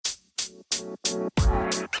And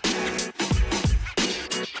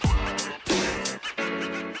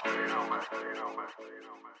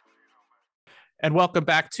welcome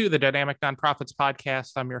back to the Dynamic Nonprofits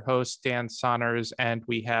Podcast. I'm your host, Dan Saunders, and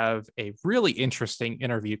we have a really interesting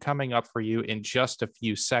interview coming up for you in just a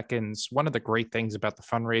few seconds. One of the great things about the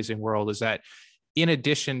fundraising world is that in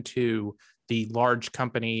addition to the large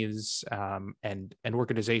companies and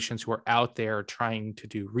organizations who are out there trying to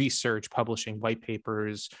do research, publishing white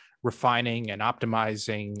papers, refining and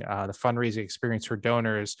optimizing the fundraising experience for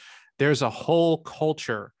donors, there's a whole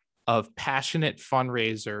culture of passionate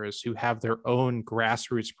fundraisers who have their own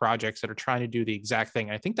grassroots projects that are trying to do the exact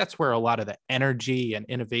thing. I think that's where a lot of the energy and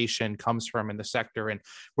innovation comes from in the sector. And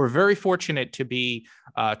we're very fortunate to be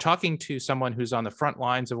talking to someone who's on the front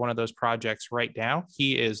lines of one of those projects right now.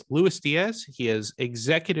 He is Luis Diaz. He is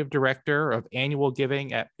Executive Director of Annual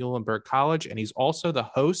Giving at Muhlenberg College, and he's also the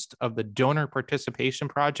host of the Donor Participation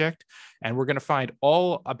Project. And we're going to find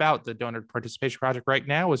all about the Donor Participation Project right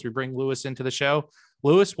now as we bring Luis into the show.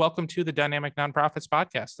 Luis, welcome to the Dynamic Nonprofits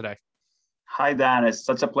Podcast today. Hi, Dan. It's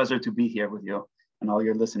such a pleasure to be here with you and all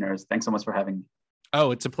your listeners. Thanks so much for having me. Oh,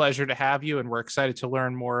 it's a pleasure to have you, and we're excited to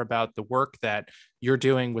learn more about the work that you're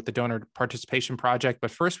doing with the Donor Participation Project. But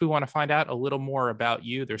first, we want to find out a little more about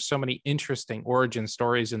you. There's so many interesting origin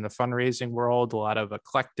stories in the fundraising world, a lot of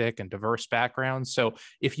eclectic and diverse backgrounds. So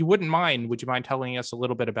if you wouldn't mind, would you mind telling us a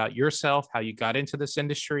little bit about yourself, how you got into this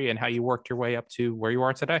industry, and how you worked your way up to where you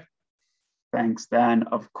are today? Thanks, Dan.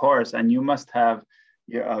 Of course. And you must have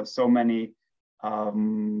so many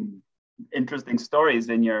interesting stories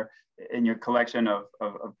in your collection of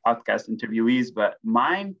podcast interviewees. But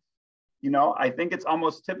mine, I think it's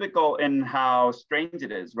almost typical in how strange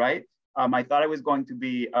it is, right? I thought I was going to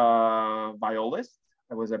be a violist.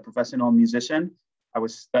 I was a professional musician. I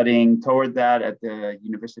was studying toward that at the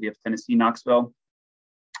University of Tennessee, Knoxville.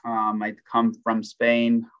 I'd come from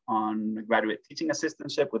Spain on a graduate teaching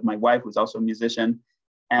assistantship with my wife, who's also a musician,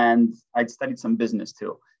 and I'd studied some business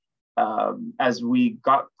too. As we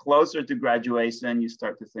got closer to graduation, you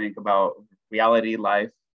start to think about reality, life,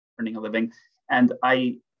 earning a living. And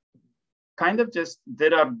I kind of just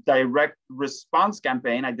did a direct response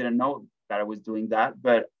campaign. I didn't know that I was doing that,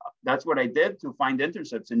 but that's what I did to find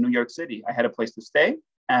internships in New York City. I had a place to stay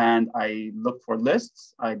and I looked for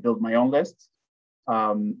lists. I built my own lists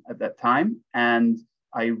at that time. And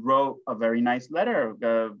I wrote a very nice letter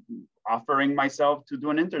offering myself to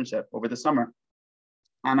do an internship over the summer.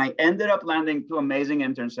 And I ended up landing two amazing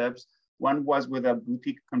internships. One was with a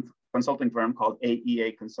boutique consulting firm called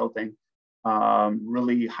AEA Consulting,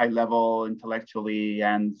 really high level intellectually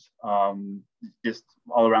and just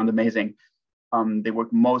all around amazing. They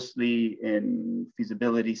work mostly in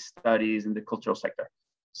feasibility studies in the cultural sector.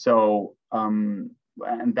 So,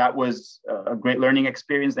 and that was a great learning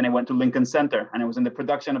experience. Then I went to Lincoln Center and I was in the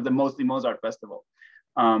production of the Mostly Mozart Festival.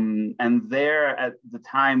 And there at the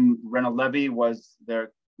time, Reynold Levy was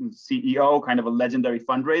their CEO, kind of a legendary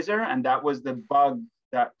fundraiser. And that was the bug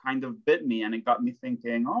that kind of bit me. And it got me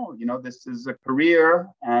thinking, this is a career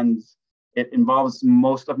and it involves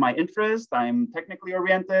most of my interest. I'm technically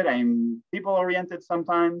oriented. I'm people oriented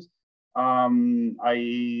sometimes.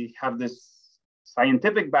 I have this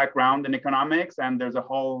scientific background in economics, and there's a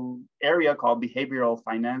whole area called behavioral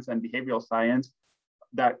finance and behavioral science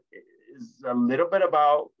that is a little bit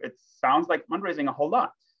about, it sounds like fundraising a whole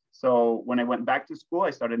lot. So when I went back to school, I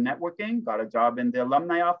started networking, got a job in the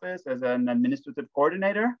alumni office as an administrative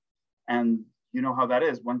coordinator. And you know how that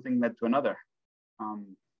is, one thing led to another.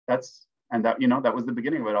 That was the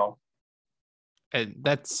beginning of it all. And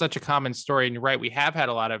that's such a common story. And you're right, we have had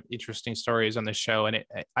a lot of interesting stories on the show. And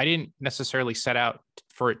I didn't necessarily set out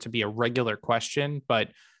for it to be a regular question, but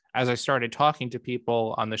as I started talking to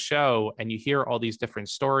people on the show and you hear all these different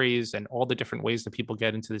stories and all the different ways that people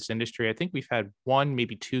get into this industry, I think we've had one,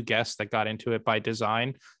 maybe two guests that got into it by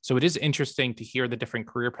design. So it is interesting to hear the different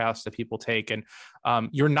career paths that people take. And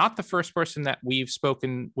you're not the first person that we've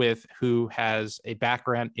spoken with who has a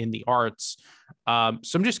background in the arts. So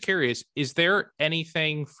I'm just curious, is there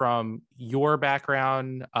anything from your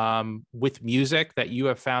background with music that you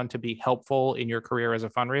have found to be helpful in your career as a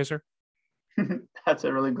fundraiser? That's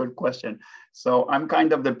a really good question. So I'm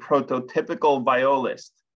kind of the prototypical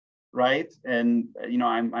violist, right? And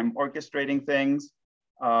I'm orchestrating things.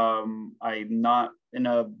 I'm not in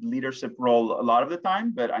a leadership role a lot of the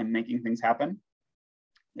time, but I'm making things happen.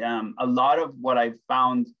 A lot of what I've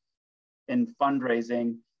found in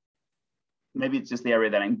fundraising, maybe it's just the area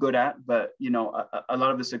that I'm good at, but a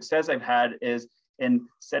lot of the success I've had is in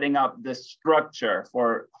setting up this structure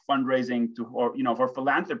for fundraising for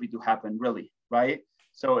philanthropy to happen, really, right?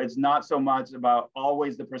 So it's not so much about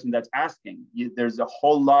always the person that's asking. There's a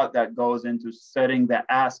whole lot that goes into setting the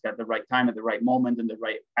ask at the right time, at the right moment, in the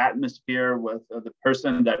right atmosphere with the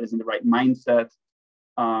person that is in the right mindset.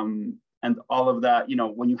 And all of that,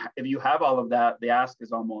 if you have all of that, the ask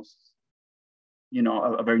is almost,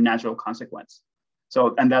 a very natural consequence.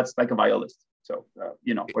 So, and that's like a violist. So,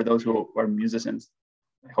 for those who are musicians,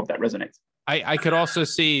 I hope that resonates. I could also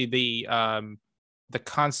see the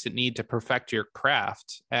constant need to perfect your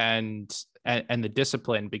craft and the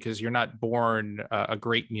discipline, because you're not born a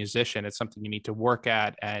great musician. It's something you need to work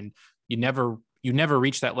at, and you never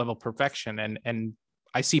reach that level of perfection. And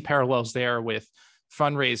I see parallels there with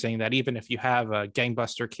fundraising, that even if you have a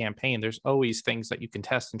gangbuster campaign, there's always things that you can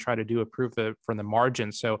test and try to do improve from the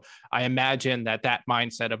margin. So I imagine that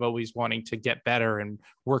mindset of always wanting to get better and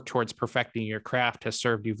work towards perfecting your craft has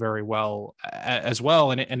served you very well as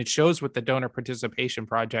well. And it shows with the Donor Participation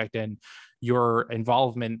Project and your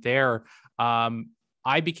involvement there.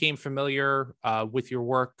 I became familiar with your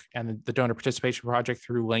work and the Donor Participation Project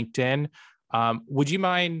through LinkedIn. Would you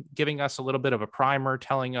mind giving us a little bit of a primer,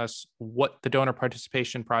 telling us what the Donor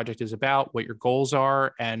Participation Project is about, what your goals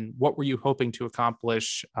are, and what were you hoping to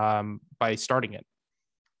accomplish by starting it?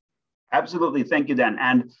 Absolutely. Thank you, Dan.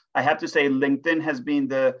 And I have to say, LinkedIn has been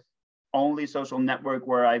the only social network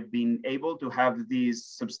where I've been able to have these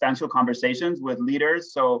substantial conversations with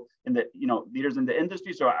leaders. So leaders in the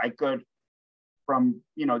industry. So I could, from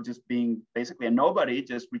just being basically a nobody,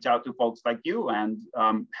 just reach out to folks like you and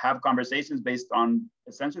have conversations based on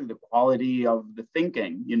essentially the quality of the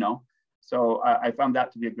thinking. So I found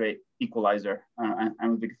that to be a great equalizer. I'm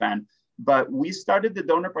a big fan. But we started the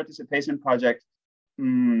Donor Participation Project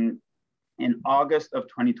in August of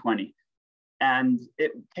 2020. And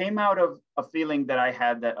it came out of a feeling that I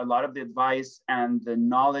had that a lot of the advice and the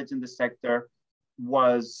knowledge in the sector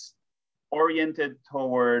was oriented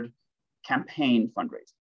toward campaign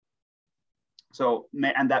fundraising. So,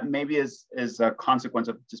 and that maybe is a consequence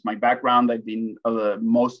of just my background. I've been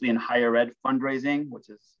mostly in higher ed fundraising, which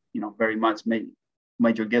is, very much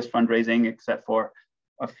major gifts fundraising, except for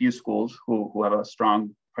a few schools who have a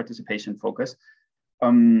strong participation focus.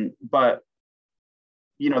 But,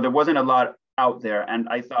 there wasn't a lot out there. And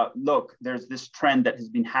I thought, look, there's this trend that has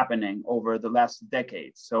been happening over the last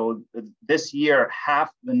decade. So this year,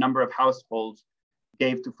 half the number of households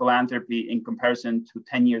gave to philanthropy in comparison to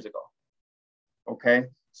 10 years ago. Okay,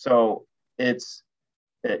 so there's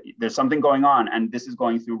something going on, and this is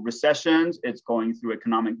going through recessions, it's going through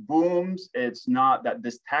economic booms. It's not that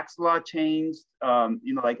this tax law changed.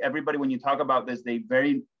 Like everybody, when you talk about this, they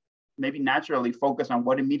very maybe naturally focus on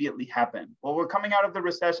what immediately happened. Well, we're coming out of the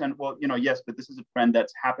recession. Well, yes, but this is a trend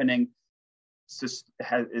that's happening, is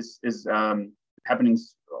happening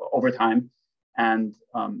over time, and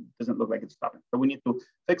doesn't look like it's stopping. So we need to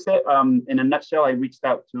fix it. In a nutshell, I reached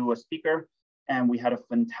out to a speaker, and we had a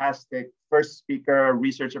fantastic first speaker, a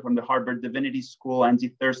researcher from the Harvard Divinity School,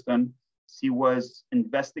 Angie Thurston. She was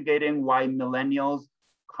investigating why millennials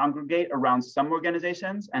congregate around some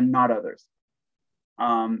organizations and not others.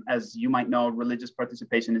 As you might know, religious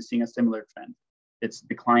participation is seeing a similar trend. It's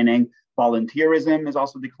declining. Volunteerism is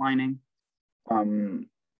also declining. And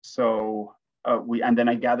then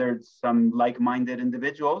I gathered some like-minded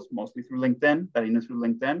individuals, mostly through LinkedIn, that I knew through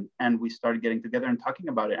LinkedIn, and we started getting together and talking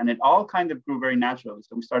about it. And it all kind of grew very naturally.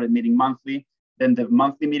 So we started meeting monthly. Then the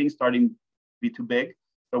monthly meetings starting to be too big.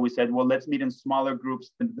 So we said, well, let's meet in smaller groups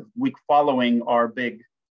the week following our big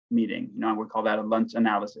meeting. We call that a lunch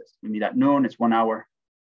analysis. We meet at noon, it's 1 hour.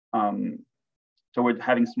 So we're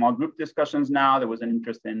having small group discussions now. There was an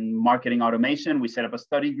interest in marketing automation. We set up a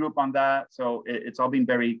study group on that. So it's all been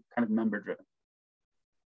very kind of member-driven.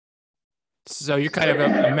 So you're kind of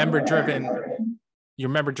a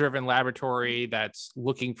member-driven laboratory that's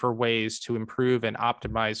looking for ways to improve and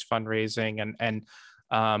optimize fundraising. And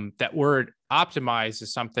that word optimize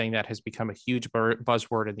is something that has become a huge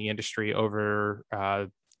buzzword in the industry over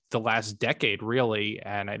the last decade, really.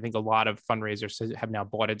 And I think a lot of fundraisers have now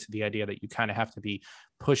bought into the idea that you kind of have to be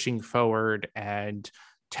pushing forward and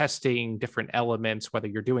testing different elements, whether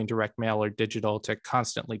you're doing direct mail or digital, to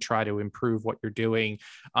constantly try to improve what you're doing.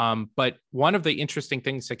 But one of the interesting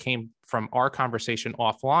things that came from our conversation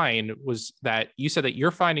offline was that you said that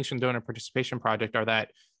your findings from the Donor Participation Project are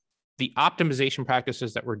that the optimization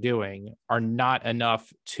practices that we're doing are not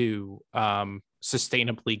enough to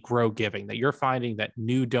sustainably grow giving, that you're finding that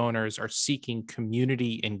new donors are seeking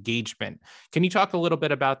community engagement. Can you talk a little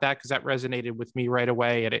bit about that? Because that resonated with me right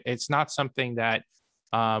away. And it's not something that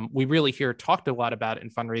we really hear talked a lot about in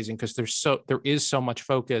fundraising, because there is so much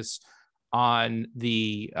focus on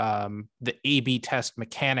the A/B test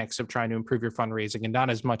mechanics of trying to improve your fundraising, and not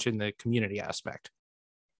as much in the community aspect.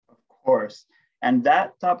 Of course, and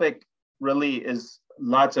that topic really is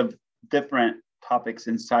lots of different topics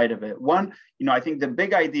inside of it. One, I think the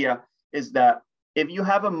big idea is that if you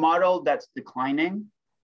have a model that's declining,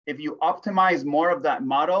 if you optimize more of that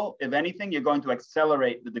model, if anything, you're going to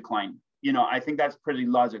accelerate the decline. I think that's pretty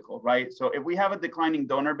logical, right? So if we have a declining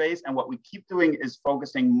donor base and what we keep doing is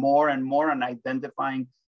focusing more and more on identifying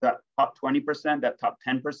that top 20%, that top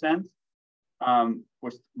 10%,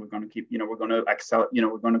 we're going to keep, we're going to accelerate,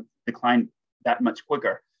 we're going to decline that much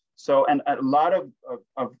quicker. So, and a lot of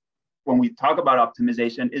when we talk about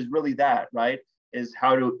optimization is really that, right? Is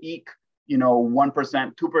how to eke,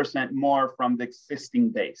 1%, 2% more from the existing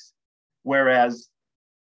base. Whereas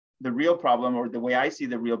the real problem, or the way I see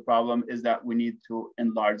the real problem, is that we need to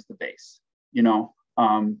enlarge the base,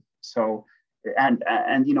 so, and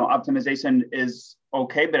optimization is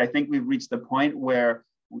okay, but I think we've reached the point where,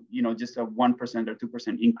 just a 1% or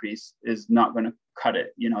 2% increase is not going to cut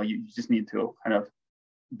it. You just need to kind of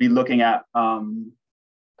be looking at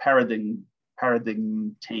paradigm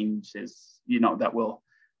changes, that will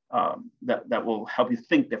that will help you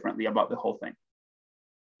think differently about the whole thing,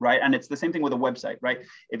 right? And it's the same thing with a website, right?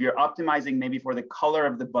 If you're optimizing maybe for the color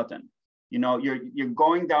of the button, you're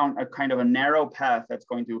going down a kind of a narrow path that's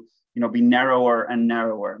going to, be narrower and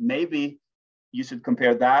narrower. Maybe you should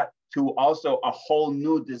compare that to also a whole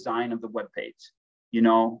new design of the web page,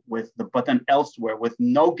 with the button elsewhere, with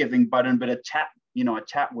no giving button, but a chat, a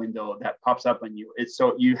chat window that pops up on you.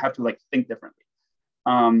 So you have to think differently.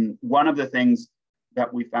 One of the things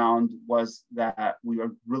that we found was that we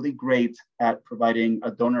were really great at providing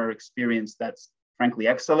a donor experience that's frankly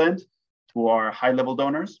excellent to our high-level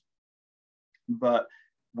donors, but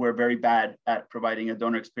we're very bad at providing a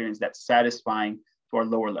donor experience that's satisfying to our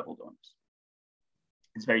lower-level donors.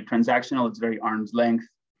 It's very transactional, it's very arm's length.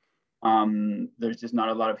 There's just not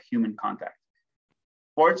a lot of human contact.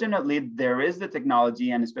 Fortunately, there is the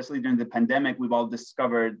technology, and especially during the pandemic, we've all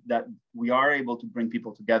discovered that we are able to bring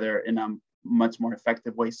people together in a much more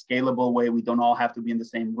effective way, scalable way. We don't all have to be in the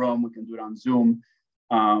same room. We can do it on Zoom.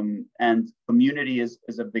 And community is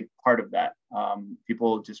a big part of that.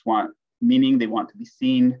 People just want meaning. They want to be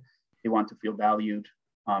seen. They want to feel valued.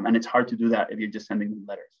 And it's hard to do that if you're just sending them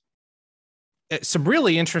letters. Some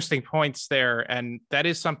really interesting points there. And that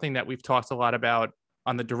is something that we've talked a lot about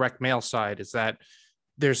on the direct mail side, is that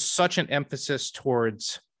there's such an emphasis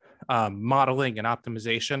towards modeling and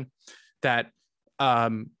optimization that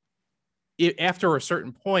after a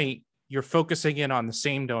certain point, you're focusing in on the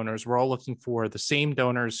same donors. We're all looking for the same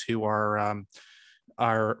donors who are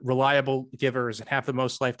reliable givers and have the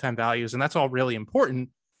most lifetime values. And that's all really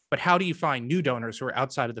important. But how do you find new donors who are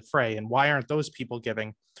outside of the fray? And why aren't those people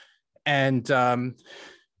giving? And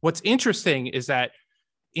what's interesting is that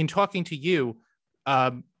in talking to you,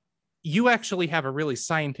 you actually have a really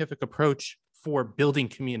scientific approach for building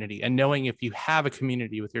community and knowing if you have a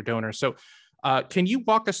community with your donors. So can you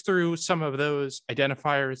walk us through some of those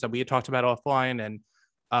identifiers that we had talked about offline?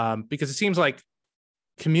 And because it seems like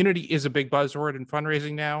community is a big buzzword in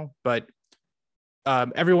fundraising now, but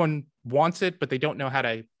everyone wants it, but they don't know how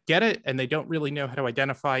to get it. And they don't really know how to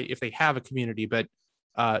identify if they have a community. But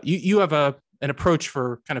you have an approach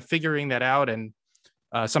for kind of figuring that out, and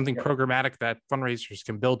something programmatic that fundraisers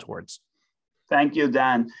can build towards. Thank you,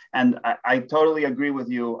 Dan. And I totally agree with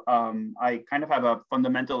you. I kind of have a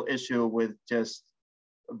fundamental issue with just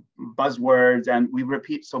buzzwords, and we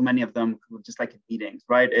repeat so many of them, just like in meetings,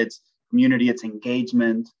 right? It's community, it's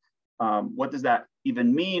engagement. What does that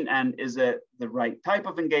even mean? And is it the right type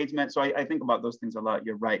of engagement? So I think about those things a lot.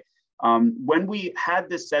 You're right. When we had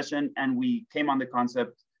this session and we came on the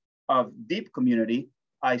concept of deep community,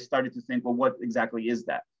 I started to think, well, what exactly is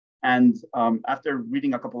that? And after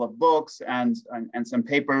reading a couple of books and some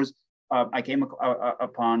papers, I came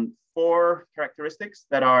upon 4 characteristics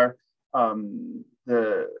that are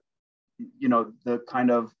the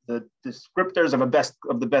kind of the descriptors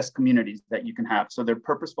of the best communities that you can have. So they're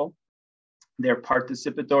purposeful, they're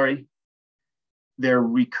participatory, they're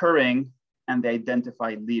recurring, and they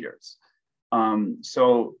identify leaders.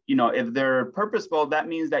 So, if they're purposeful, that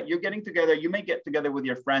means that you're getting together. You may get together with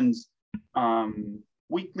your friends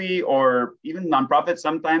weekly, or even nonprofits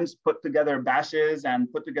sometimes put together bashes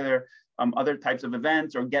and put together other types of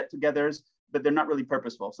events or get-togethers, but they're not really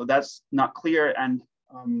purposeful. So that's not clear, and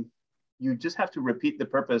you just have to repeat the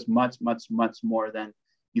purpose much, much, much more than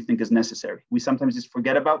you think is necessary. We sometimes just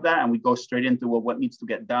forget about that, and we go straight into what needs to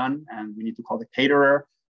get done, and we need to call the caterer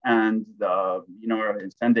and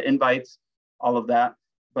send the invites, all of that.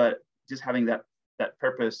 But just having that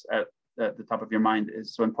purpose at at the top of your mind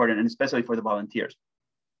is so important, and especially for the volunteers.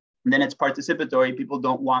 And then it's participatory. People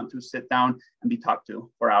don't want to sit down and be talked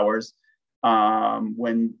to for hours.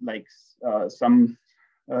 When like some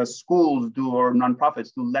schools do, or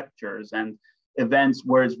nonprofits do lectures and events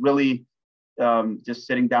where it's really just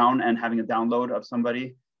sitting down and having a download of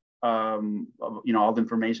somebody, all the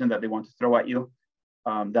information that they want to throw at you,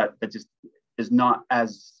 that just is not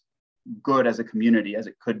as good as a community as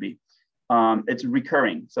it could be. It's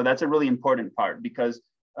recurring. So that's a really important part, because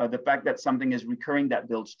the fact that something is recurring, that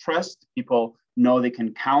builds trust. People know they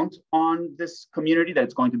can count on this community, that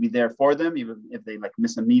it's going to be there for them, even if they like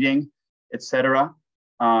miss a meeting, etc.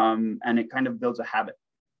 And it kind of builds a habit,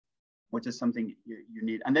 which is something you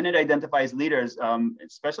need. And then it identifies leaders,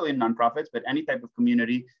 especially in nonprofits, but any type of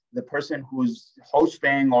community. The person who's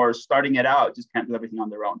hosting or starting it out just can't do everything on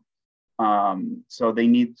their own. So they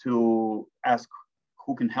need to ask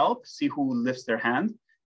who can help, see who lifts their hand,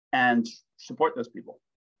 and support those people.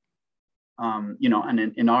 And in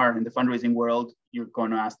the fundraising world, you're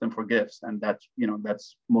going to ask them for gifts, and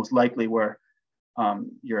that's most likely where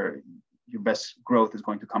your best growth is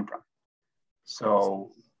going to come from.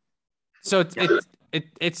 So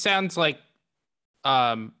it sounds like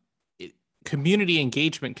community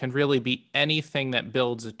engagement can really be anything that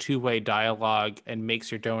builds a two-way dialogue and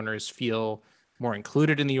makes your donors feel more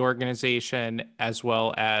included in the organization, as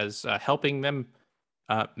well as helping them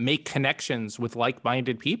make connections with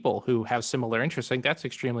like-minded people who have similar interests. I think that's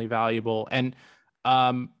extremely valuable. And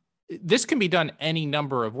this can be done any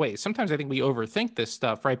number of ways. Sometimes I think we overthink this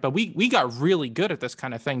stuff, right? But we got really good at this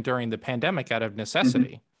kind of thing during the pandemic out of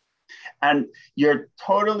necessity. Mm-hmm. And you're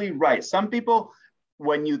totally right. Some people,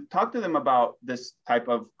 when you talk to them about this type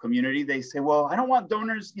of community, they say, well, I don't want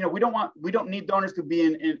donors, we don't need donors to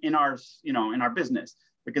be in our, in our business,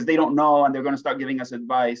 because they don't know and they're going to start giving us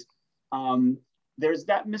advice. There's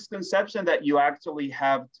that misconception that you actually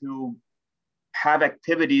have to have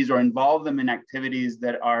activities or involve them in activities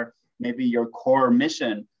that are maybe your core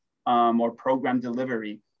mission, or program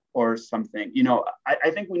delivery or something. I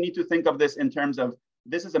think we need to think of this in terms of,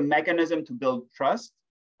 this is a mechanism to build trust,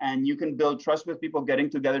 and you can build trust with people getting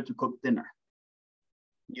together to cook dinner,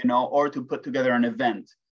 or to put together an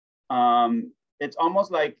event. It's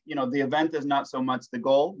almost like, the event is not so much the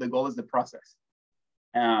goal is the process.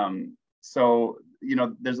 So,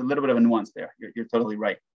 there's a little bit of a nuance there. You're totally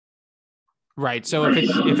right. Right. So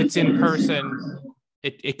if it's in person,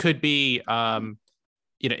 it could be,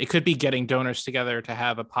 it could be getting donors together to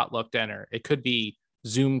have a potluck dinner. It could be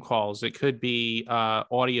Zoom calls. It could be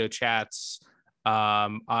audio chats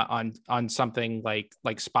on something like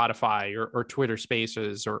Spotify or Twitter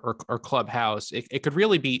Spaces or Clubhouse. It could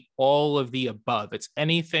really be all of the above. It's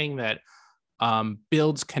anything that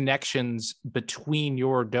builds connections between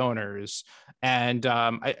your donors. And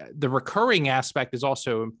the recurring aspect is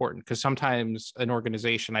also important, because sometimes an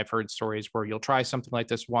organization, I've heard stories where you'll try something like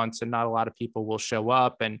this once and not a lot of people will show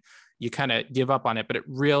up and you kind of give up on it. But it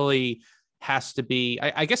really has to be,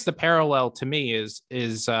 I guess the parallel to me is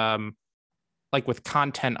like with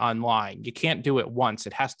content online. You can't do it once.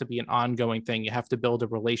 It has to be an ongoing thing. You have to build a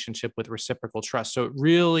relationship with reciprocal trust. So it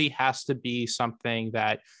really has to be something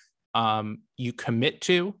that you commit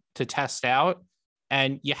to test out,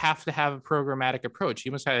 and you have to have a programmatic approach.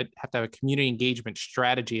 You must have to have a community engagement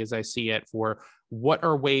strategy, as I see it, for what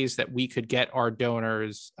are ways that we could get our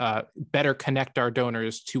donors, better connect our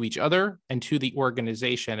donors to each other and to the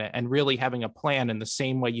organization, and really having a plan in the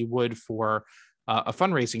same way you would for a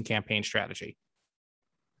fundraising campaign strategy.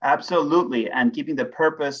 Absolutely. And keeping the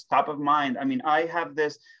purpose top of mind. I mean, I have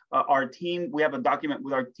this, our team, we have a document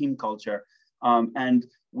with our team culture. And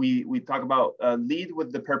we talk about lead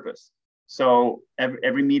with the purpose. So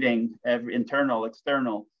every meeting, every internal,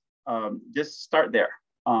 external, just start there.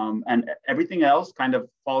 And everything else kind of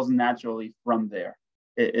falls naturally from there.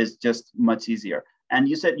 It is just much easier. And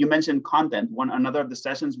you mentioned content. Another of the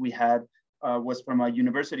sessions we had was from a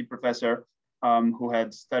university professor who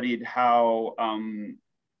had studied how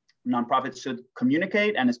nonprofits should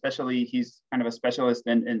communicate, and especially he's kind of a specialist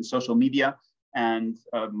in social media and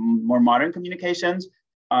more modern communications.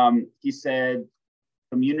 He said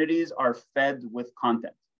communities are fed with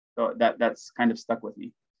content. So that's kind of stuck with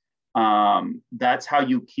me. That's how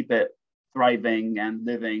you keep it thriving and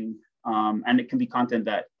living. And it can be content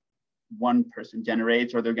that one person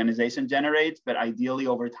generates or the organization generates, but ideally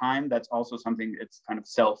over time, that's also something that's kind of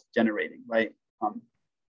self-generating, right?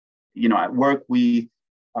 At work, we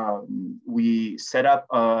set up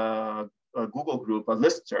a Google group, a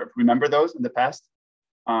listserv. Remember those in the past?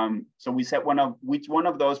 So we set each one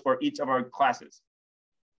of those for each of our classes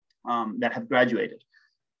that have graduated.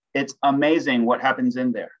 it's amazing what happens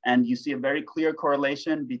in there. And you see a very clear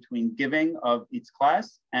correlation between giving of each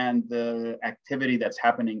class and the activity that's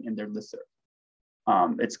happening in their listserv.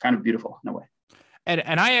 It's kind of beautiful in a way.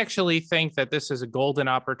 And I actually think that this is a golden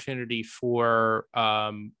opportunity for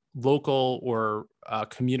local or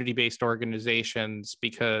community-based organizations,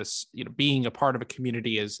 because being a part of a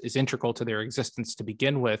community is integral to their existence to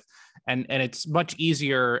begin with, and it's much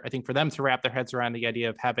easier, I think, for them to wrap their heads around the idea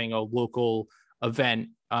of having a local event,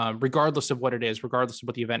 regardless of what it is, regardless of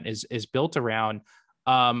what the event is built around.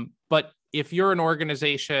 But if you're an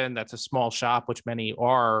organization that's a small shop, which many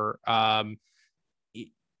are,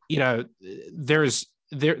 there's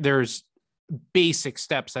basic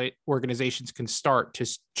steps that organizations can start to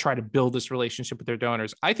try to build this relationship with their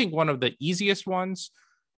donors. I think one of the easiest ones,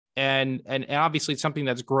 and obviously it's something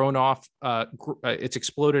that's grown off, it's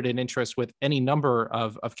exploded in interest with any number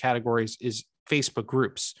of categories, is Facebook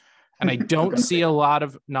groups. And I don't see a lot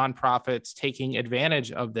of nonprofits taking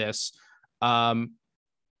advantage of this.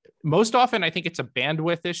 Most often, I think it's a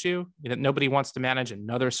bandwidth issue. Nobody wants to manage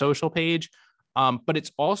another social page. But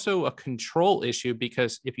it's also a control issue,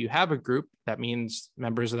 because if you have a group, that means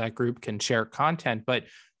members of that group can share content. But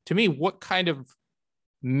to me, what kind of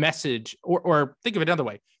message, or think of it another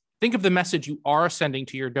way, think of the message you are sending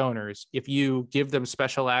to your donors if you give them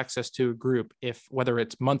special access to a group, whether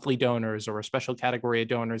it's monthly donors or a special category of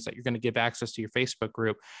donors that you're going to give access to your Facebook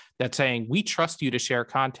group, that's saying, we trust you to share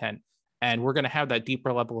content, and we're going to have that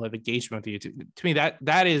deeper level of engagement with you. To me,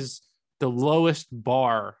 that is the lowest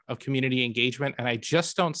bar of community engagement. And I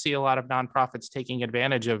just don't see a lot of nonprofits taking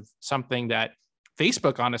advantage of something that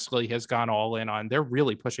Facebook honestly has gone all in on. They're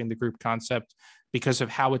really pushing the group concept because of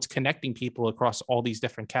how it's connecting people across all these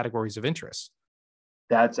different categories of interest.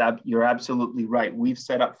 You're absolutely right. We've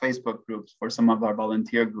set up Facebook groups for some of our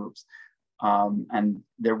volunteer groups, and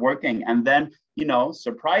they're working. And then,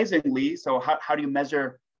 surprisingly, so how do you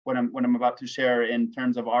measure what I'm about to share in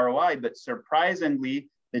terms of ROI? But surprisingly,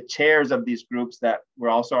 the chairs of these groups that were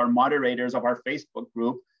also our moderators of our Facebook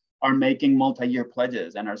group are making multi-year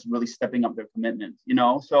pledges and are really stepping up their commitment.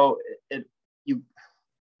 So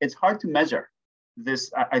it's hard to measure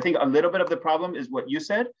this. I think a little bit of the problem is what you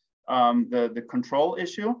said, the control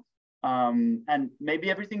issue, and maybe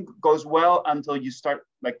everything goes well until you start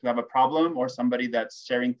to have a problem, or somebody that's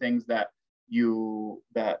sharing things that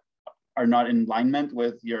are not in alignment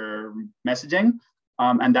with your messaging.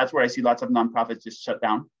 And that's where I see lots of nonprofits just shut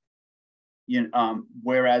down.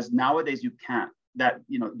 Whereas nowadays you can't.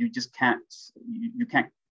 You just can't. You can't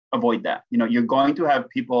avoid that. You're going to have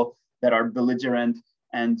people that are belligerent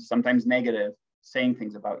and sometimes negative, saying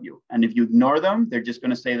things about you. And if you ignore them, they're just going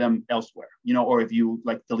to say them elsewhere. Or if you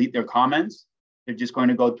delete their comments, they're just going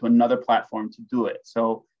to go to another platform to do it.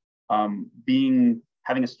 So having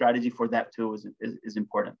a strategy for that too is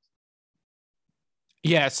important.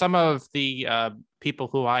 Yeah, some of the people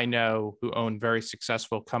who I know who own very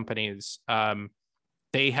successful companies,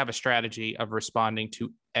 they have a strategy of responding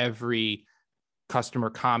to every customer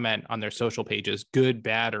comment on their social pages, good,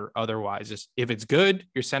 bad, or otherwise. If it's good,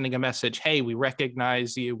 you're sending a message, hey, we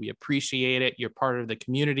recognize you, we appreciate it, you're part of the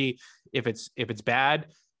community. If it's bad,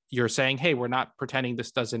 you're saying, hey, we're not pretending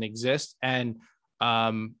this doesn't exist. And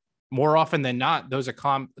more often than not,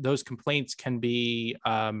 those complaints can be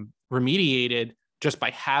remediated just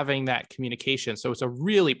by having that communication. So it's a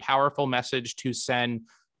really powerful message to send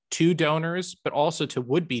to donors, but also to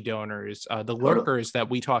would-be donors, the lurkers that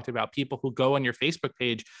we talked about, people who go on your Facebook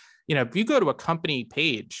page. If you go to a company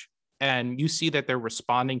page and you see that they're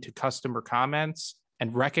responding to customer comments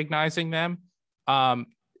and recognizing them,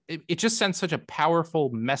 it just sends such a powerful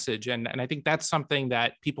message. And I think that's something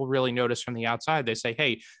that people really notice from the outside. They say,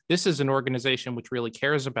 hey, this is an organization which really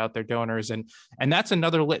cares about their donors. And that's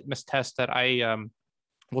another litmus test that I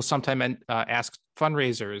will sometimes ask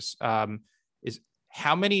fundraisers, is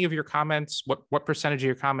how many of your comments, what percentage of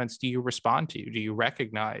your comments do you respond to? Do you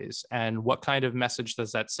recognize? And what kind of message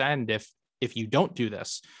does that send if you don't do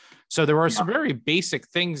this? So there are some very basic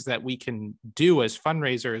things that we can do as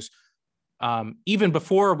fundraisers, even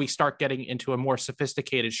before we start getting into a more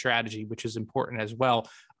sophisticated strategy, which is important as well.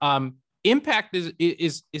 Impact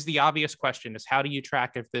is the obvious question, is how do you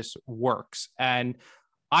track if this works? And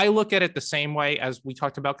I look at it the same way as we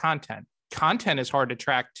talked about content. Content is hard to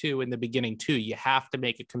track too in the beginning too. You have to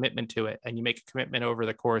make a commitment to it, and you make a commitment over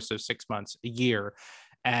the course of 6 months, a year.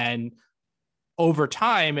 And over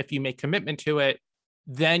time, if you make commitment to it,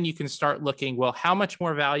 then you can start looking, well, how much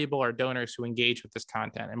more valuable are donors who engage with this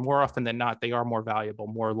content? And more often than not, they are more valuable,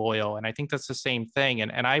 more loyal. And I think that's the same thing.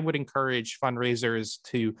 And I would encourage fundraisers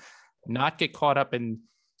to not get caught up in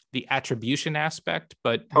the attribution aspect,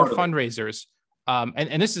 but we're fundraisers.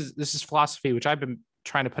 and this is philosophy, which I've been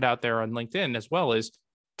trying to put out there on LinkedIn as well, is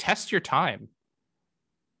test your time.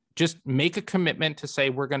 Just make a commitment to say,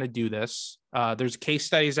 we're going to do this. There's case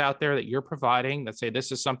studies out there that you're providing that say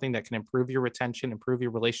this is something that can improve your retention, improve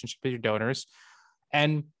your relationship with your donors,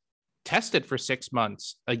 and test it for 6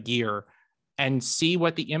 months, a year, and see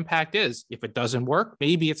what the impact is. If it doesn't work,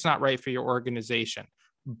 maybe it's not right for your organization.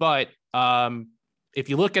 But if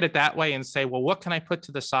you look at it that way and say, well, what can I put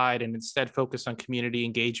to the side and instead focus on community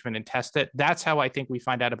engagement and test it? That's how I think we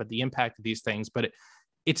find out about the impact of these things. But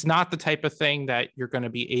it's not the type of thing that you're going to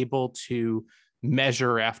be able to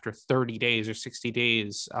measure after 30 days or 60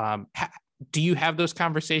 days. Do you have those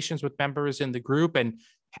conversations with members in the group, and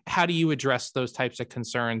how do you address those types of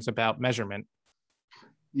concerns about measurement?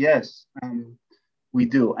 Yes, we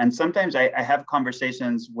do. And sometimes I have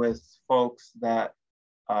conversations with folks that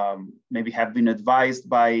maybe have been advised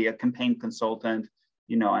by a campaign consultant,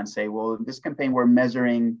 and say, well, in this campaign, we're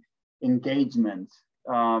measuring engagement.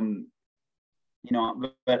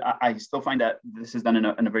 But I still find that this is done in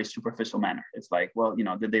a very superficial manner. It's like, well,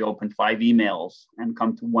 did they open 5 emails and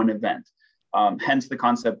come to 1 event? Hence the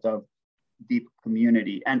concept of deep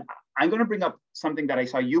community. And I'm going to bring up something that I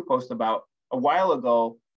saw you post about a while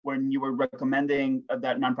ago when you were recommending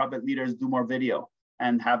that nonprofit leaders do more video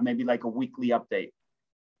and have maybe like a weekly update.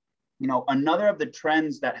 Another of the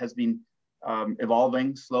trends that has been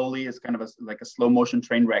evolving slowly is kind of like a slow motion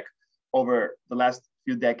train wreck over the last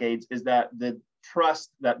few decades, is that the trust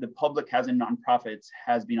that the public has in nonprofits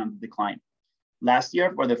has been on the decline. Last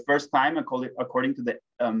year, for the first time, according to the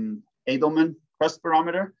Edelman Trust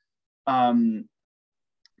Barometer,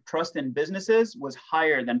 trust in businesses was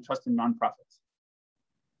higher than trust in nonprofits.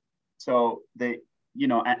 So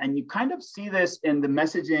and you kind of see this in the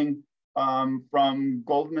messaging from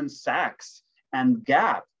Goldman Sachs and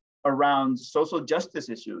Gap around social justice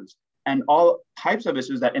issues and all types of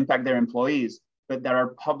issues that impact their employees, but that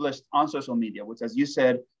are published on social media, which, as you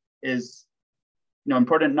said, is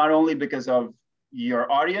important not only because of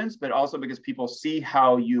your audience, but also because people see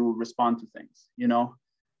how you respond to things.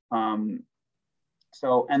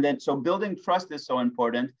 So building trust is so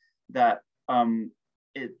important that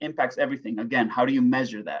it impacts everything. Again, how do you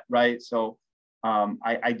measure that, right? So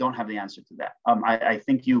I don't have the answer to that. I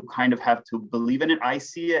think you kind of have to believe in it. I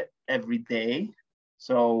see it every day.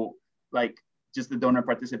 So like just the donor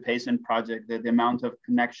participation project, the amount of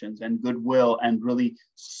connections and goodwill and really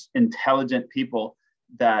intelligent people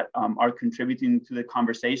that are contributing to the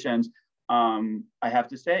conversations. I have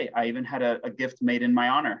to say, I even had a gift made in my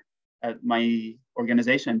honor at my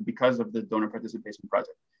organization because of the donor participation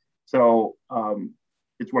project. So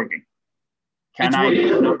it's working. Can I put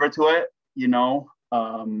a number to it?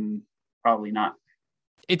 Probably not.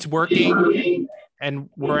 It's working, and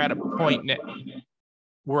we're at a point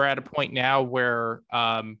now where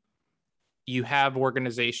you have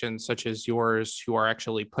organizations such as yours who are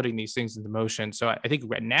actually putting these things into motion. So I think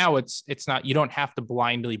right now it's not, you don't have to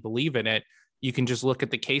blindly believe in it. You can just look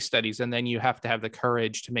at the case studies, and then you have to have the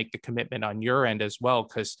courage to make the commitment on your end as well,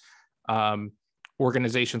 because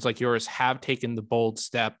organizations like yours have taken the bold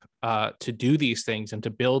step to do these things and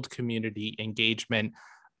to build community engagement.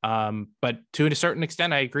 But to a certain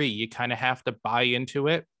extent, I agree. You kind of have to buy into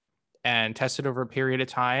it and test it over a period of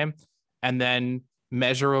time, and then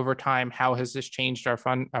measure over time, how has this changed our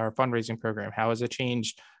fundraising program? How has it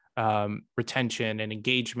changed retention and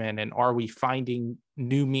engagement? And are we finding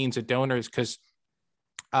new means of donors? Because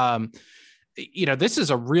this is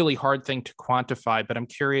a really hard thing to quantify, but I'm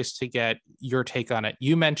curious to get your take on it.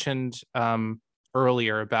 You mentioned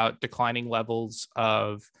earlier about declining levels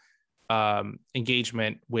of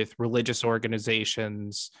engagement with religious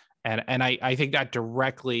organizations. And I think that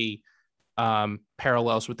directly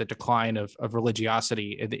parallels with the decline of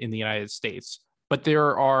religiosity in the United States. But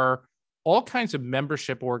there are all kinds of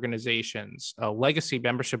membership organizations, legacy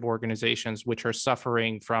membership organizations, which are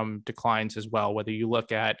suffering from declines as well, whether you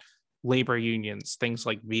look at labor unions, things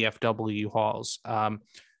like VFW halls.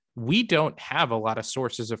 We don't have a lot of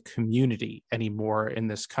sources of community anymore in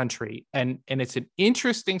this country. And it's an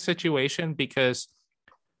interesting situation because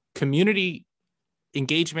community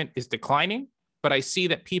engagement is declining, but I see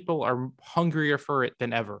that people are hungrier for it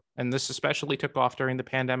than ever. And this especially took off during the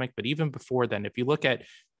pandemic, but even before then, if you look at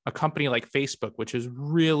a company like Facebook, which is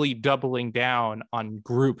really doubling down on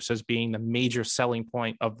groups as being the major selling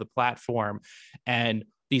point of the platform, and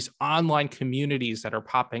these online communities that are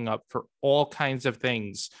popping up for all kinds of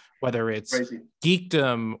things, whether it's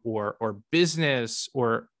geekdom or business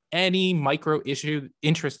or any micro issue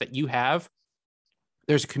interest that you have,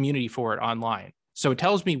 there's a community for it online. So it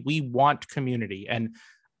tells me we want community. And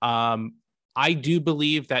I do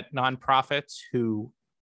believe that nonprofits who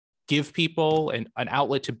give people an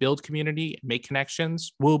outlet to build community, make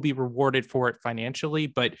connections, will be rewarded for it financially.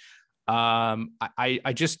 But I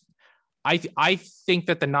think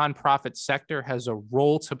that the nonprofit sector has a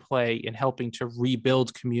role to play in helping to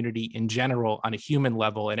rebuild community in general on a human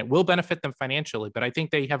level, and it will benefit them financially. But I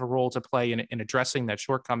think they have a role to play in addressing that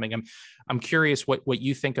shortcoming. I'm curious what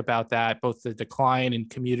you think about that, both the decline in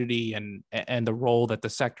community and the role that the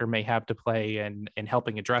sector may have to play in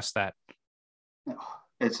helping address that.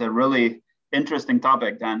 It's a really interesting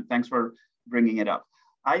topic, Dan. Thanks for bringing it up.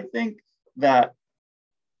 I think that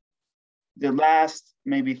the last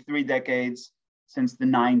maybe 3 decades, since the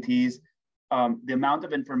 90s, the amount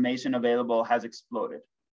of information available has exploded.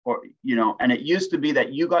 And it used to be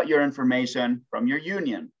that you got your information from your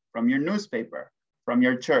union, from your newspaper, from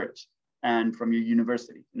your church, and from your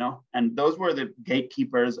university, and those were the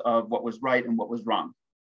gatekeepers of what was right and what was wrong.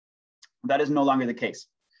 That is no longer the case.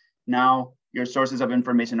 Now, your sources of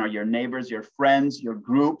information are your neighbors, your friends, your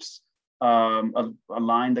groups,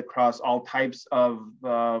 aligned across all types of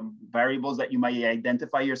variables that you might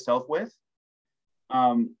identify yourself with.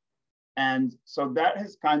 And so that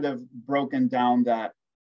has kind of broken down that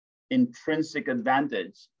intrinsic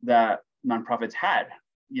advantage that nonprofits had.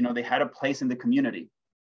 They had a place in the community.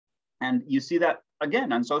 And you see that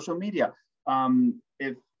again on social media. The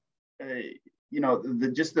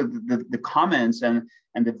comments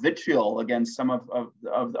and the vitriol against some of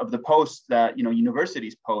the posts that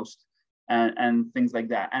universities post and things like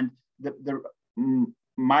that. And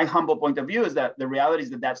my humble point of view is that the reality is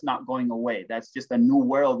that that's not going away. That's just a new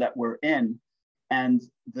world that we're in, and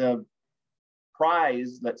the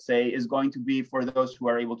prize, let's say, is going to be for those who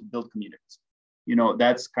are able to build communities.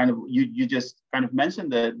 That's kind of you just kind of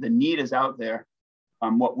mentioned the need is out there.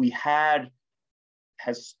 What we had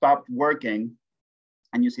has stopped working.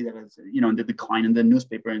 And you see that as, in the decline in the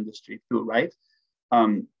newspaper industry too, right?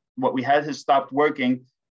 What we had has stopped working.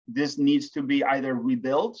 This needs to be either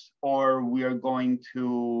rebuilt or we are going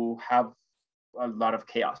to have a lot of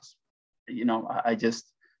chaos.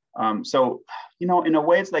 So, in a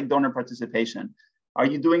way, it's like donor participation. Are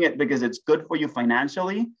you doing it because it's good for you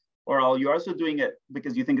financially? Or are you also doing it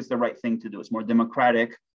because you think it's the right thing to do? It's more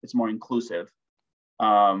democratic, it's more inclusive.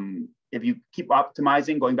 If you keep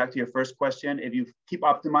optimizing, going back to your first question, if you keep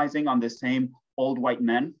optimizing on the same old white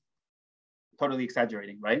men, totally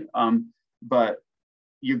exaggerating, right? But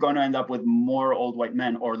you're going to end up with more old white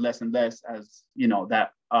men, or less and less as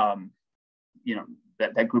that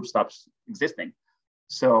group stops existing.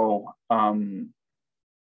 So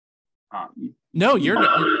no,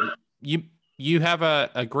 you have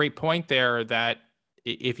a great point there, that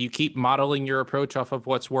if you keep modeling your approach off of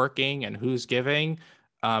what's working and who's giving.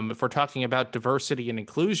 If we're talking about diversity and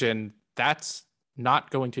inclusion, that's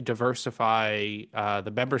not going to diversify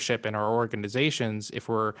the membership in our organizations if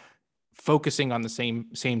we're focusing on the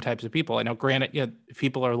same types of people. I know, granted, if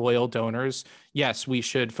people are loyal donors, yes, we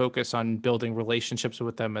should focus on building relationships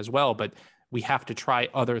with them as well, but we have to try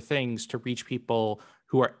other things to reach people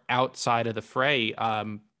who are outside of the fray.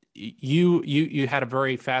 You had a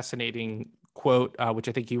very fascinating quote, which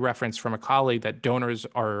I think you referenced from a colleague, that donors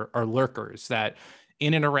are lurkers, that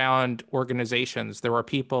in and around organizations, there are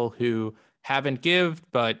people who haven't given,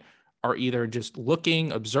 but are either just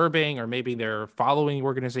looking, observing, or maybe they're following the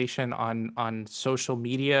organization on social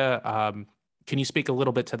media. Can you speak a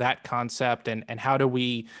little bit to that concept, and how do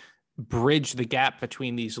we bridge the gap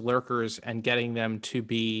between these lurkers and getting them to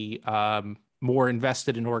be more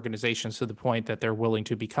invested in organizations to the point that they're willing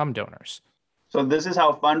to become donors? So this is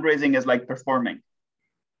how fundraising is like performing.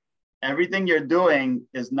 Everything you're doing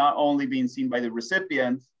is not only being seen by the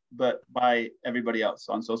recipient, but by everybody else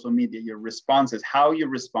on social media. Your responses, how you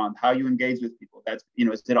respond, how you engage with people. That's,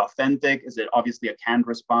 is it authentic? Is it obviously a canned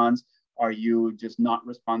response? Are you just not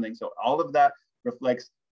responding? So all of that reflects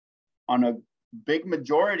on a big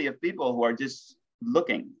majority of people who are just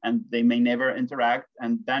looking, and they may never interact.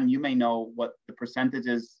 And then you may know what the percentage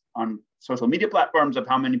is on social media platforms of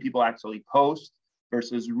how many people actually post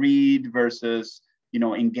versus read versus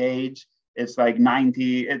engage. It's like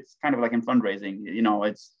 90, it's kind of like in fundraising,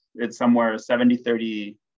 it's somewhere 70,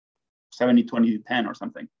 30, 70, 20, 10 or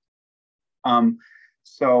something.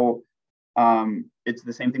 It's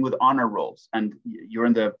the same thing with honor rolls, and you're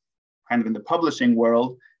in the publishing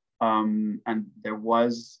world. And there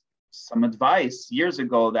was some advice years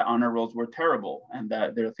ago that honor rolls were terrible and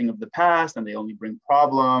that they're a thing of the past and they only bring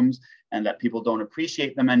problems and that people don't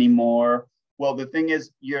appreciate them anymore. Well, the thing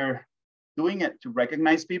is, you're doing it to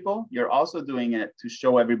recognize people. You're also doing it to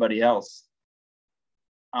show everybody else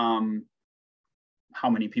how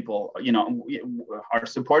many people, are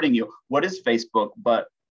supporting you. What is Facebook but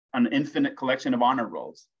an infinite collection of honor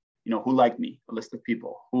rolls? Who liked me, a list of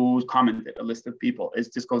people, who commented, a list of people.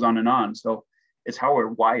 It just goes on and on. So it's how we're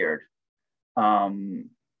wired. And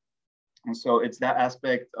so it's that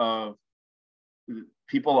aspect of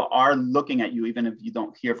people are looking at you even if you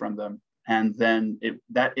don't hear from them. And then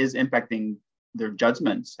that is impacting their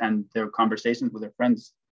judgments and their conversations with their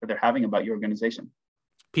friends that they're having about your organization.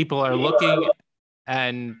 People are looking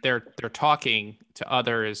and they're talking to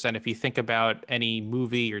others. And if you think about any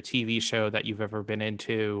movie or TV show that you've ever been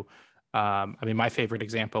into, my favorite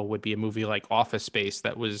example would be a movie like Office Space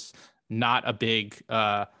that was not a big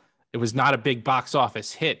it was not a big box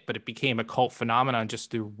office hit, but it became a cult phenomenon just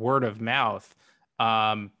through word of mouth.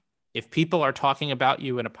 If people are talking about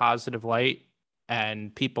you in a positive light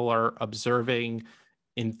and people are observing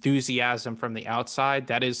enthusiasm from the outside,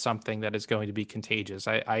 that is something that is going to be contagious.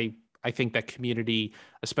 I think that community,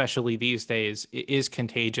 especially these days, is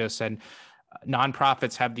contagious, and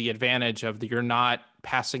nonprofits have the advantage of you're not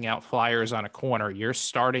passing out flyers on a corner. You're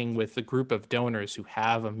starting with a group of donors who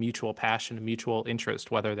have a mutual passion, a mutual interest,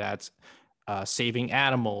 whether that's saving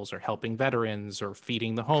animals or helping veterans or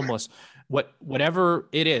feeding the homeless, whatever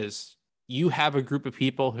it is. You have a group of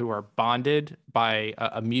people who are bonded by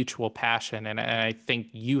a mutual passion, and I think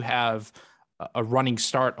you have a running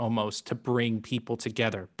start almost to bring people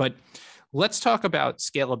together. But let's talk about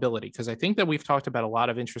scalability, because I think that we've talked about a lot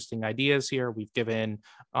of interesting ideas here. We've given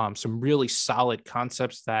some really solid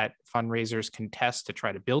concepts that fundraisers can test to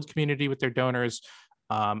try to build community with their donors.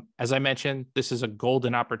 As I mentioned, this is a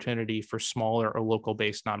golden opportunity for smaller or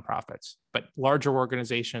local-based nonprofits, but larger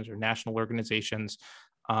organizations or national organizations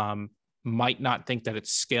might not think that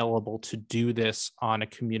it's scalable to do this on a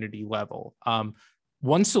community level.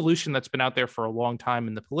 One solution that's been out there for a long time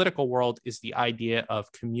in the political world is the idea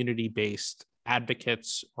of community-based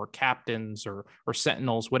advocates or captains or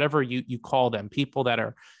sentinels, whatever you call them, people that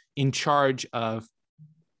are in charge of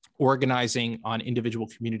organizing on individual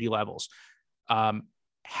community levels.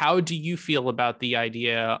 How do you feel about the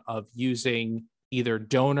idea of using either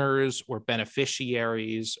donors or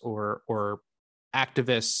beneficiaries or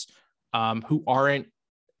activists who are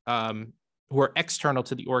external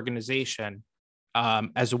to the organization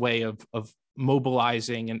as a way of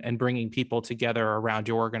mobilizing and bringing people together around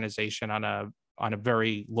your organization on a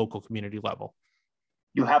very local community level?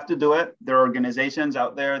 You have to do it. There are organizations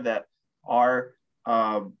out there that are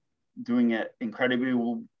doing it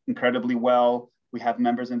incredibly well. We have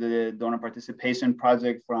members in the Donor Participation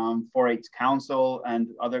Project from 4-H Council and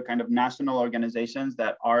other kind of national organizations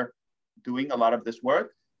that are doing a lot of this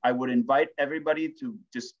work. I would invite everybody to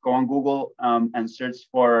just go on Google and search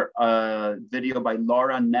for a video by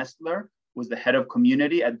Laura Nestler, who was the head of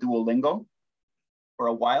community at Duolingo for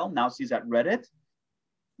a while. Now she's at Reddit.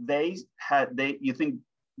 You think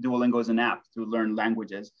Duolingo is an app to learn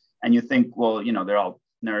languages, and you think, well, they're all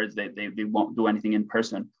nerds. They won't do anything in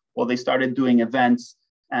person. Well, they started doing events,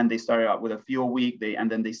 and they started out with a few a week.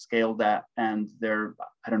 And then they scaled that, and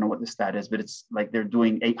I don't know what the stat is, but it's like they're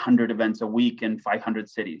doing 800 events a week in 500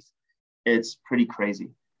 cities. It's pretty crazy.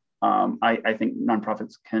 I think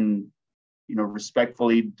nonprofits can,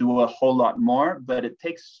 respectfully do a whole lot more, but it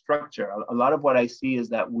takes structure. A lot of what I see is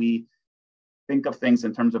that we think of things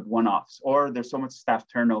in terms of one-offs, or there's so much staff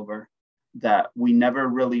turnover that we never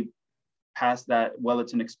really pass that. Well,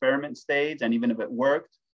 it's an experiment stage, and even if it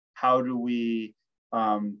worked, how do we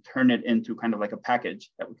turn it into kind of like a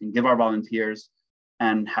package that we can give our volunteers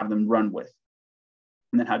and have them run with?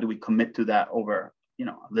 And then how do we commit to that over,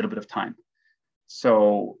 a little bit of time?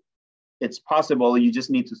 So it's possible. You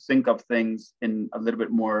just need to think of things in a little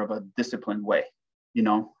bit more of a disciplined way.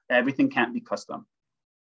 Everything can't be custom.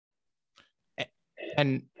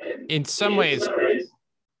 And in some ways,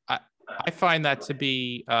 I find that to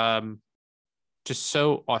be just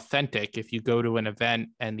so authentic. If you go to an event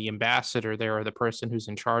and the ambassador there or the person who's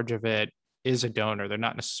in charge of it is a donor, they're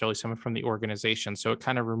not necessarily someone from the organization. So it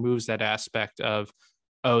kind of removes that aspect of,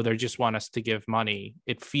 oh, they just want us to give money.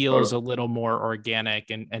 It feels a little more organic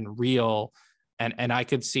and real. And I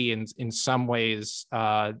could see in some ways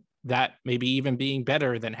that maybe even being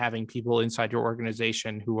better than having people inside your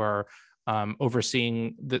organization who are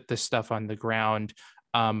overseeing the stuff on the ground.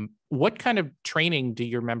 What kind of training do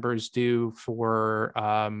your members do for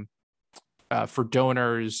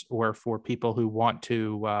donors or for people who want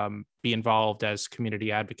to be involved as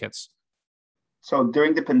community advocates? So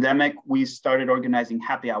during the pandemic, we started organizing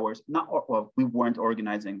happy hours. We weren't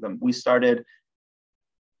organizing them. We started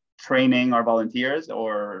training our volunteers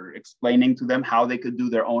or explaining to them how they could do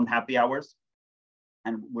their own happy hours.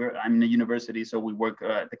 And I'm in a university, so we work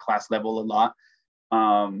at the class level a lot.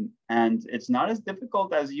 And it's not as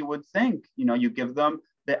difficult as you would think. You give them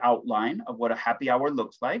the outline of what a happy hour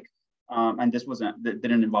looks like. And this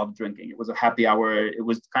didn't involve drinking. It was a happy hour. It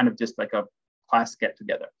was kind of just like a class get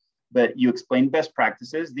together. But you explain best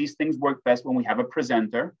practices. These things work best when we have a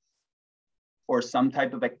presenter or some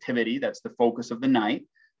type of activity that's the focus of the night.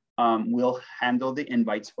 We'll handle the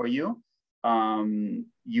invites for you. And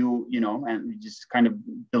you just kind of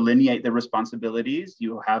delineate the responsibilities.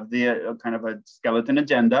 You have the kind of a skeleton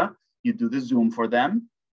agenda. You do the Zoom for them,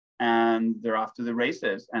 and they're off to the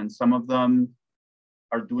races. And some of them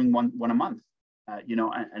are doing one a month.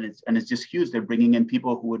 And it's just huge. They're bringing in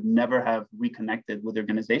people who would never have reconnected with the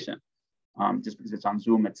organization, just because it's on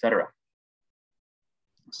Zoom, etc.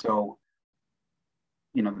 So,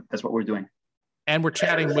 that's what we're doing. And we're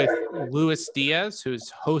chatting with Luis Diaz, who's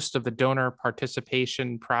host of the Donor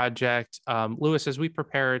Participation Project. Luis, as we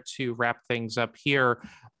prepare to wrap things up here,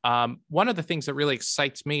 one of the things that really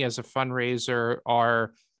excites me as a fundraiser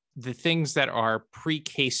are the things that are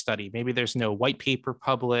pre-case study. Maybe there's no white paper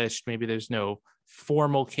published, maybe there's no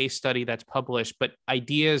formal case study that's published, but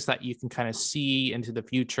ideas that you can kind of see into the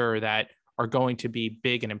future that are going to be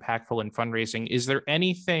big and impactful in fundraising. Is there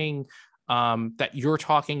anything that you're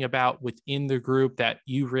talking about within the group that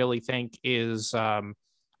you really think is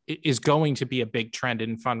going to be a big trend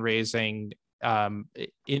in fundraising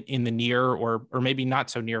in the near or maybe not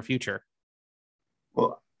so near future?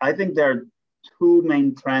 Well, I think there are two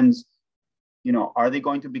main trends. Are they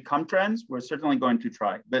going to become trends? We're certainly going to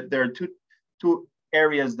try, but there are two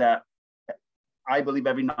areas that I believe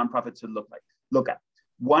every nonprofit should look at.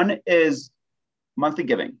 One is monthly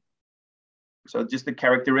giving. So just the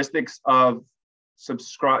characteristics of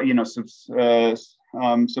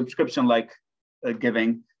subscription-like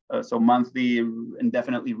giving. So monthly,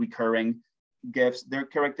 indefinitely recurring gifts. Their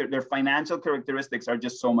financial characteristics are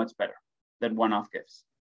just so much better than one-off gifts.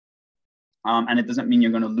 And it doesn't mean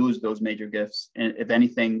you're going to lose those major gifts. If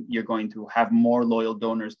anything, you're going to have more loyal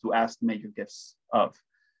donors to ask major gifts of.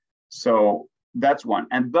 So that's one.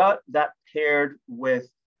 But that paired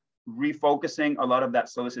with refocusing a lot of that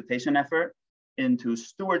solicitation effort into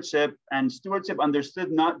stewardship, and stewardship understood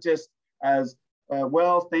not just as,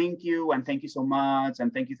 thank you, and thank you so much,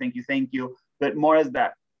 and thank you, but more as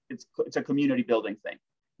that it's a community building thing.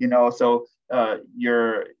 So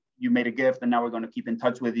you made a gift, and now we're going to keep in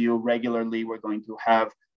touch with you regularly. We're going to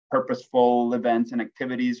have purposeful events and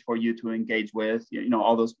activities for you to engage with.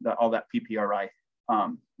 All that PPRI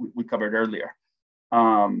we covered earlier.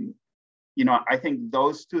 I think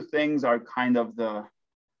those two things are kind of the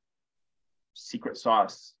secret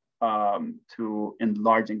sauce to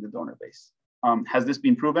enlarging the donor base. Has this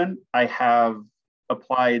been proven? I have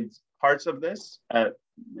applied parts of this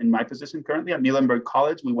in my position currently at Muhlenberg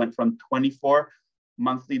College. We went from 24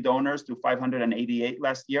 monthly donors to 588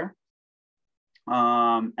 last year.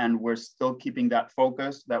 And we're still keeping that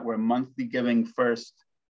focus that we're a monthly giving first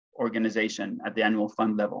organization at the annual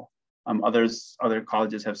fund level. Other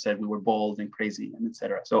colleges have said we were bold and crazy and et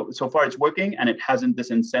cetera. So far it's working, and it hasn't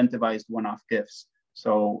disincentivized one-off gifts.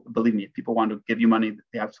 So believe me, if people want to give you money,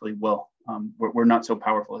 they absolutely will. We're not so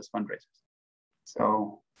powerful as fundraisers.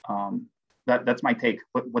 So that's my take.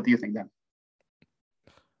 What do you think, Dan?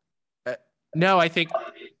 No, I think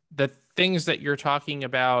the things that you're talking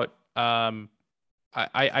about, I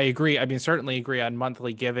agree. I mean, certainly agree on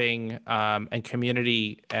monthly giving and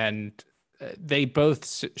community, and they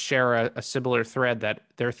both share a similar thread that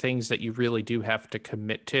there are things that you really do have to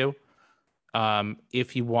commit to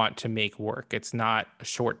if you want to make work. It's not a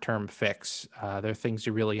short-term fix. There are things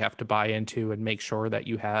you really have to buy into and make sure that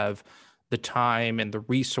you have the time and the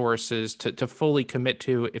resources to fully commit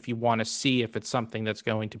to if you want to see if it's something that's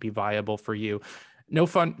going to be viable for you. No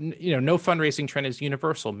fundraising trend is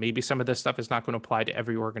universal. Maybe some of this stuff is not going to apply to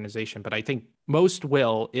every organization, but I think most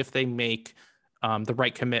will if they make the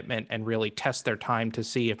right commitment and really test their time to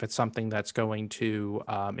see if it's something that's going to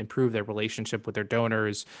improve their relationship with their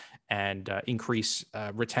donors and increase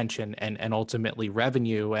retention and ultimately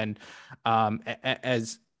revenue. And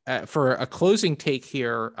for a closing take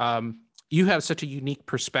here, you have such a unique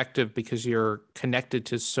perspective because you're connected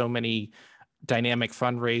to so many dynamic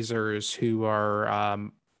fundraisers who are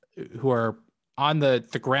on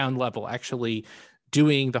the ground level, actually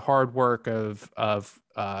doing the hard work of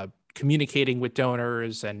communicating with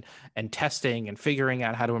donors and testing and figuring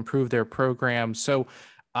out how to improve their programs. So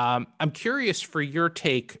I'm curious for your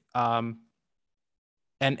take, and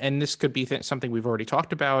this could be something we've already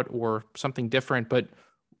talked about or something different, but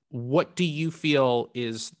what do you feel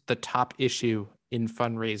is the top issue in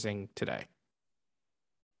fundraising today?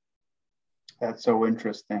 That's so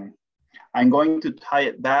interesting. I'm going to tie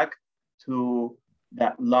it back to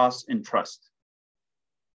that loss in trust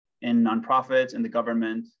in nonprofits, in the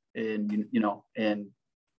government, in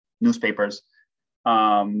newspapers.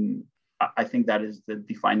 I think that is the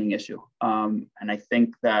defining issue. And I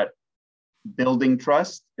think that building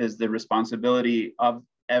trust is the responsibility of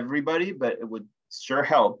everybody, but it would sure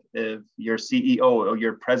help if your CEO or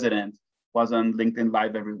your president was on LinkedIn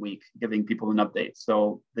Live every week, giving people an update,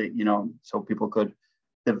 so that so people could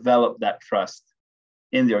develop that trust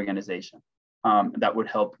in the organization. That would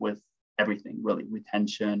help with everything, really: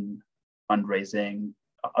 retention, fundraising,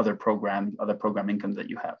 other program income that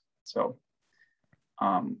you have. So,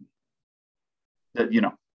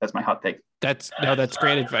 that's my hot take. That's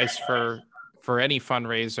great advice for any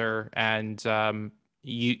fundraiser. And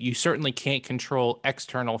you certainly can't control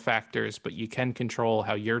external factors, but you can control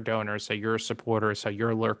how your donors, how your supporters, how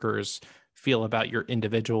your lurkers feel about your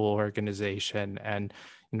individual organization, and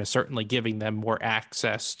certainly giving them more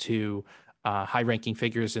access to high-ranking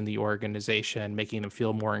figures in the organization, making them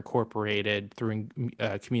feel more incorporated through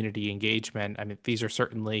community engagement. I mean, these are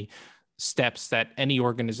certainly steps that any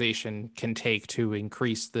organization can take to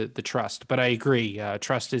increase the trust. But I agree,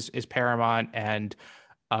 trust is paramount. And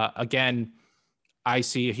again, I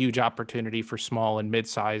see a huge opportunity for small and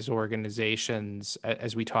mid-sized organizations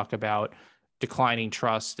as we talk about declining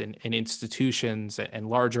trust in institutions and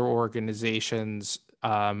larger organizations.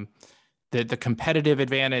 The competitive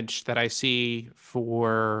advantage that I see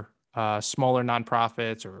for smaller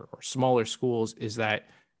nonprofits or smaller schools is that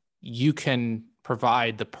you can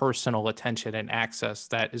provide the personal attention and access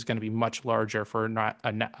that is going to be much larger for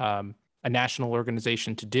a national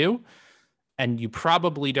organization to do. And you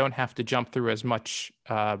probably don't have to jump through as much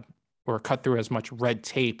or cut through as much red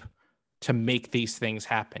tape to make these things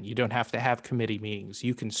happen. You don't have to have committee meetings.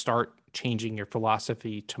 You can start changing your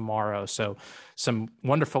philosophy tomorrow. So some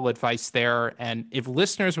wonderful advice there. And if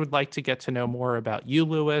listeners would like to get to know more about you,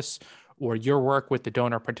 Luis, or your work with the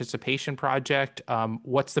Donor Participation Project,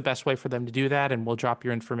 what's the best way for them to do that? And we'll drop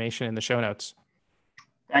your information in the show notes.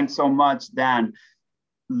 Thanks so much, Dan.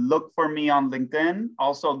 Look for me on LinkedIn.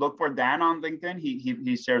 Also look for Dan on LinkedIn.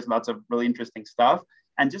 He shares lots of really interesting stuff.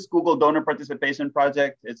 And just Google Donor Participation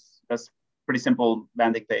Project. That's pretty simple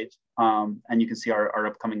landing page. And you can see our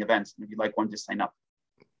upcoming events. And if you'd like one, just sign up.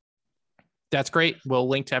 That's great. We'll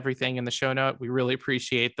link to everything in the show note. We really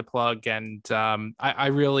appreciate the plug. And I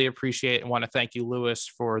really appreciate and want to thank you, Luis,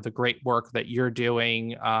 for the great work that you're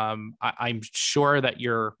doing. I'm sure that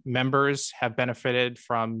your members have benefited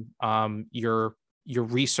from your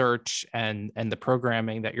research and the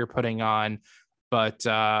programming that you're putting on. But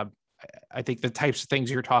I think the types of things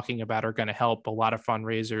you're talking about are going to help a lot of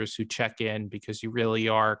fundraisers who check in, because you really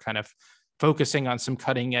are kind of focusing on some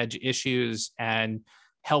cutting edge issues and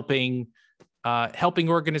helping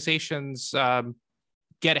organizations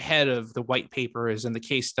get ahead of the white papers and the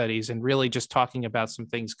case studies, and really just talking about some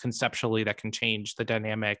things conceptually that can change the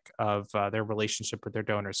dynamic of their relationship with their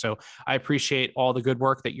donors. So I appreciate all the good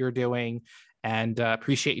work that you're doing, and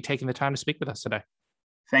appreciate you taking the time to speak with us today.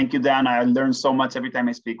 Thank you, Dan. I learned so much every time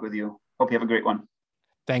I speak with you. Hope you have a great one.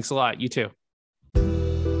 Thanks a lot. You too.